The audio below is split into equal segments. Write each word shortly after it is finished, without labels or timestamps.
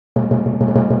Welcome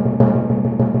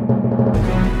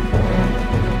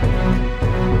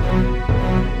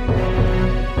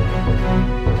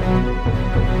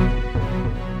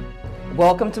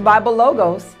to Bible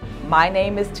Logos. My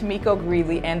name is Tamiko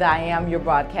Greeley and I am your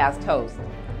broadcast host.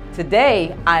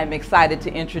 Today, I am excited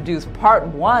to introduce part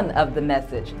 1 of the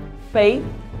message, Faith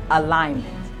Alignment.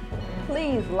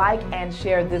 Please like and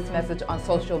share this message on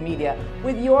social media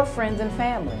with your friends and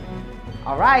family.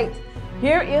 All right,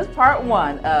 here is part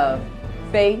 1 of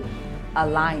Faith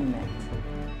Alignment.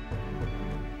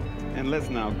 And let's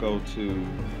now go to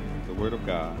the Word of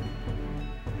God,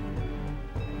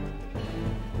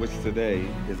 which today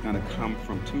is going to come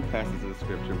from 2 passages of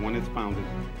Scripture. One is found in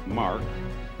Mark,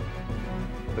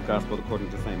 the Gospel according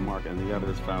to St. Mark, and the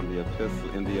other is found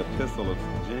in the Epistle of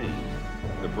James,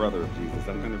 the brother of Jesus.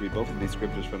 I'm going to read both of these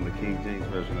scriptures from the King James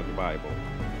Version of the Bible.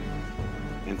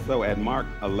 And so at Mark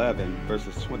 11,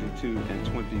 verses 22 and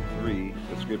 23,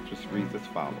 the scriptures reads as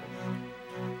follows.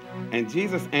 And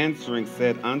Jesus answering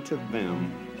said unto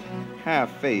them,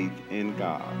 have faith in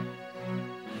God.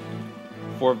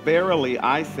 For verily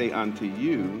I say unto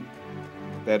you,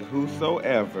 that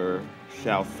whosoever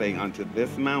shall say unto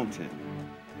this mountain,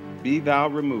 be thou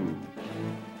removed,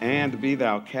 and be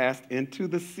thou cast into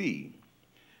the sea,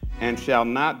 and shall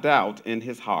not doubt in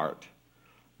his heart,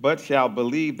 but shall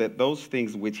believe that those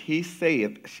things which he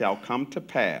saith shall come to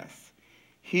pass,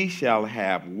 he shall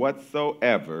have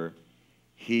whatsoever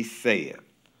he saith.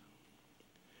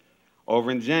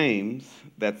 Over in James,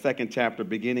 that 2nd chapter,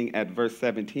 beginning at verse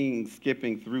 17,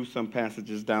 skipping through some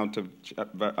passages down to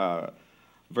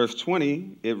verse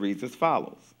 20, it reads as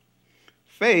follows.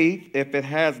 Faith, if it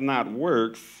has not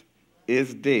works,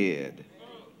 is dead,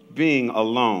 being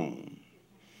alone.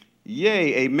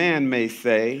 Yea, a man may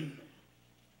say,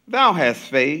 thou hast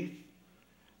faith,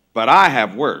 but I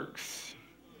have works.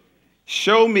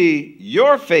 Show me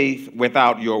your faith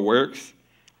without your works,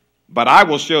 but I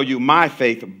will show you my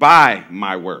faith by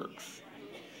my works.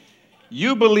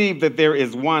 You believe that there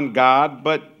is one God,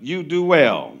 but you do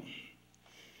well.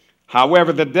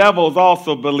 However, the devils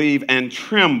also believe and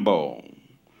tremble.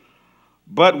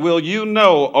 But will you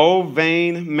know, O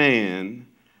vain man,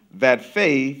 that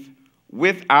faith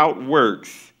without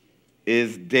works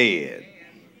is dead?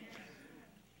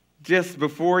 Just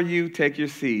before you take your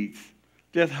seats,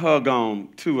 just hug on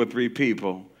 2 or 3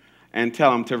 people and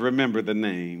tell them to remember the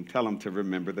name. Tell them to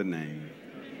remember the name.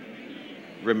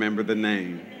 Remember the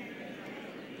name.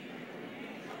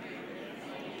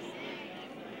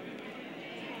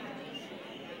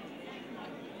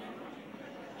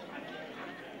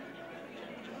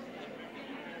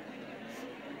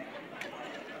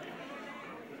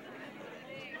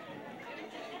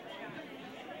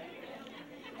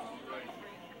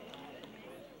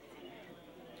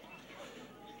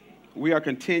 We are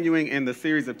continuing in the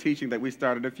series of teaching that we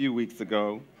started a few weeks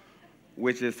ago,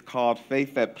 which is called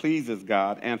Faith That Pleases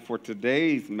God. And for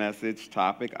today's message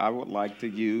topic, I would like to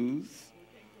use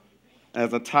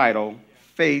as a title,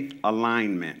 Faith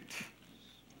Alignment.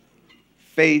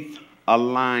 Faith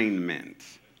Alignment.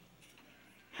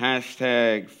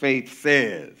 Hashtag Faith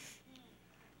Says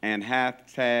and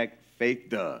hashtag Faith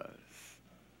Does.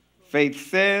 Faith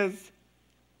says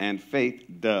and faith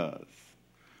does.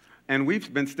 And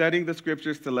we've been studying the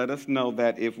scriptures to let us know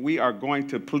that if we are going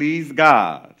to please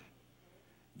God,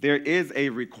 there is a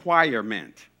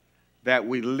requirement that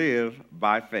we live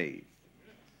by faith.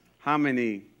 How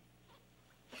many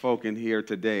folk in here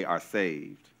today are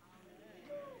saved?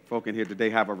 Folk in here today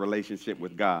have a relationship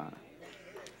with God.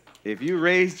 If you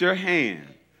raised your hand,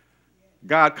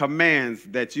 God commands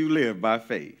that you live by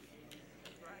faith.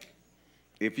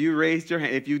 If you raised your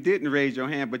hand, if you didn't raise your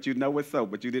hand, but you know it's so,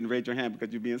 but you didn't raise your hand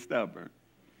because you're being stubborn,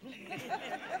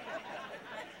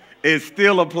 it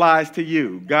still applies to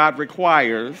you. God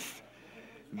requires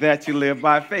that you live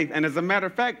by faith. And as a matter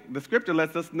of fact, the scripture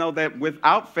lets us know that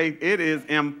without faith, it is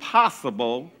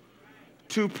impossible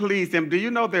to please him. Do you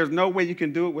know there's no way you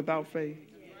can do it without faith?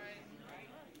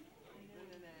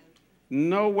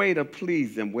 No way to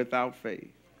please him without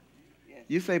faith.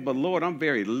 You say, but Lord, I'm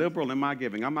very liberal in my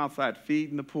giving. I'm outside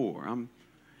feeding the poor. I'm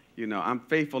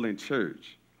faithful in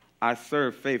church. I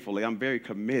serve faithfully. I'm very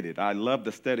committed. I love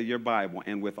to study your Bible.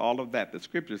 And with all of that, the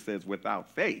scripture says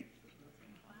without faith,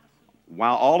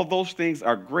 while all of those things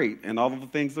are great and all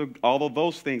of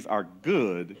those things are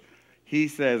good, he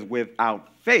says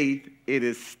without faith, it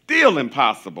is still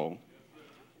impossible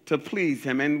to please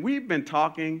him. And we've been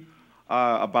talking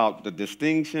about the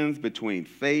distinctions between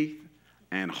faith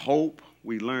and hope.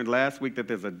 We learned last week that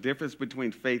there's a difference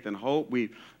between faith and hope.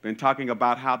 We've been talking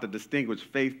about how to distinguish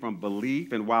faith from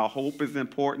belief. And while hope is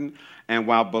important and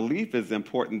while belief is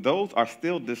important, those are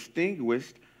still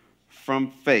distinguished from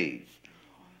faith.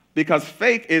 Because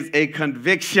faith is a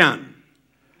conviction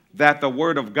that the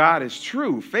word of God is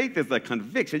true. Faith is a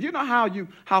conviction. You know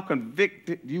how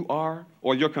convicted you are,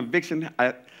 or your conviction,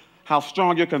 how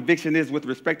strong your conviction is with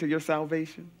respect to your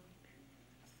salvation?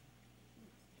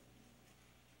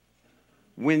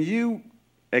 When you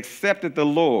accepted the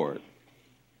Lord,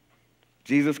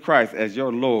 Jesus Christ, as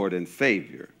your Lord and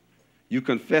Savior, you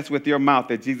confess with your mouth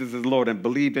that Jesus is Lord and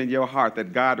believe in your heart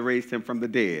that God raised him from the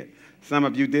dead. Some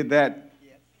of you did that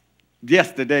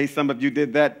yesterday. Some of you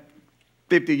did that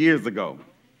 50 years ago.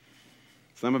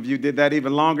 Some of you did that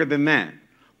even longer than that.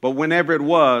 But whenever it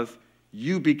was,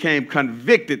 you became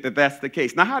convicted that that's the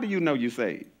case. Now, how do you know you're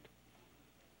saved?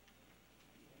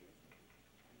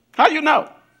 How do you know?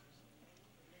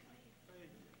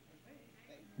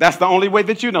 That's the only way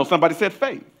that you know. Somebody said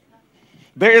faith.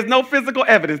 There is no physical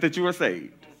evidence that you are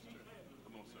saved.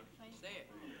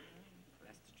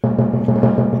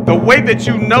 The way that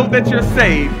you know that you're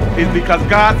saved is because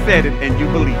God said it and you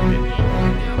believed it.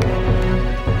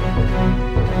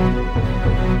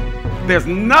 There's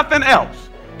nothing else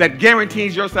that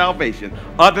guarantees your salvation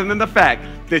other than the fact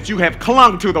that you have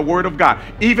clung to the word of God,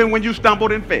 even when you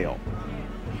stumbled and failed,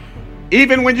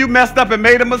 even when you messed up and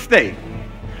made a mistake,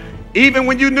 even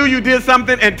when you knew you did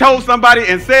something and told somebody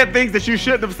and said things that you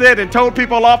shouldn't have said and told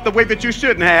people off the way that you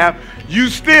shouldn't have, you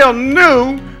still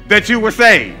knew that you were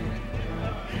saved.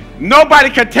 Nobody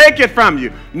could take it from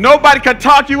you. Nobody could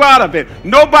talk you out of it.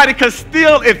 Nobody could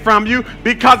steal it from you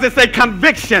because it's a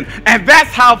conviction. And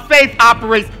that's how faith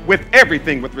operates with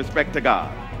everything with respect to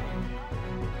God.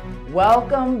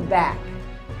 Welcome back.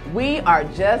 We are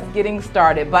just getting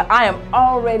started, but I am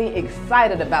already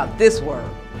excited about this word.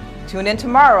 Tune in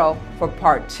tomorrow for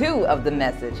part 2 of the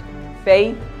message,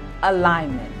 Faith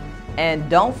Alignment. And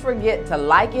don't forget to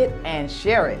like it and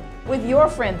share it with your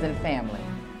friends and family.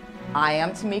 I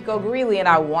am Tamiko Greeley, and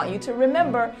I want you to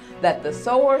remember that the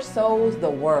sower sows the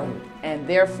word, and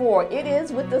therefore it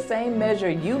is with the same measure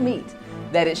you meet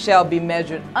that it shall be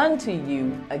measured unto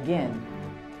you again.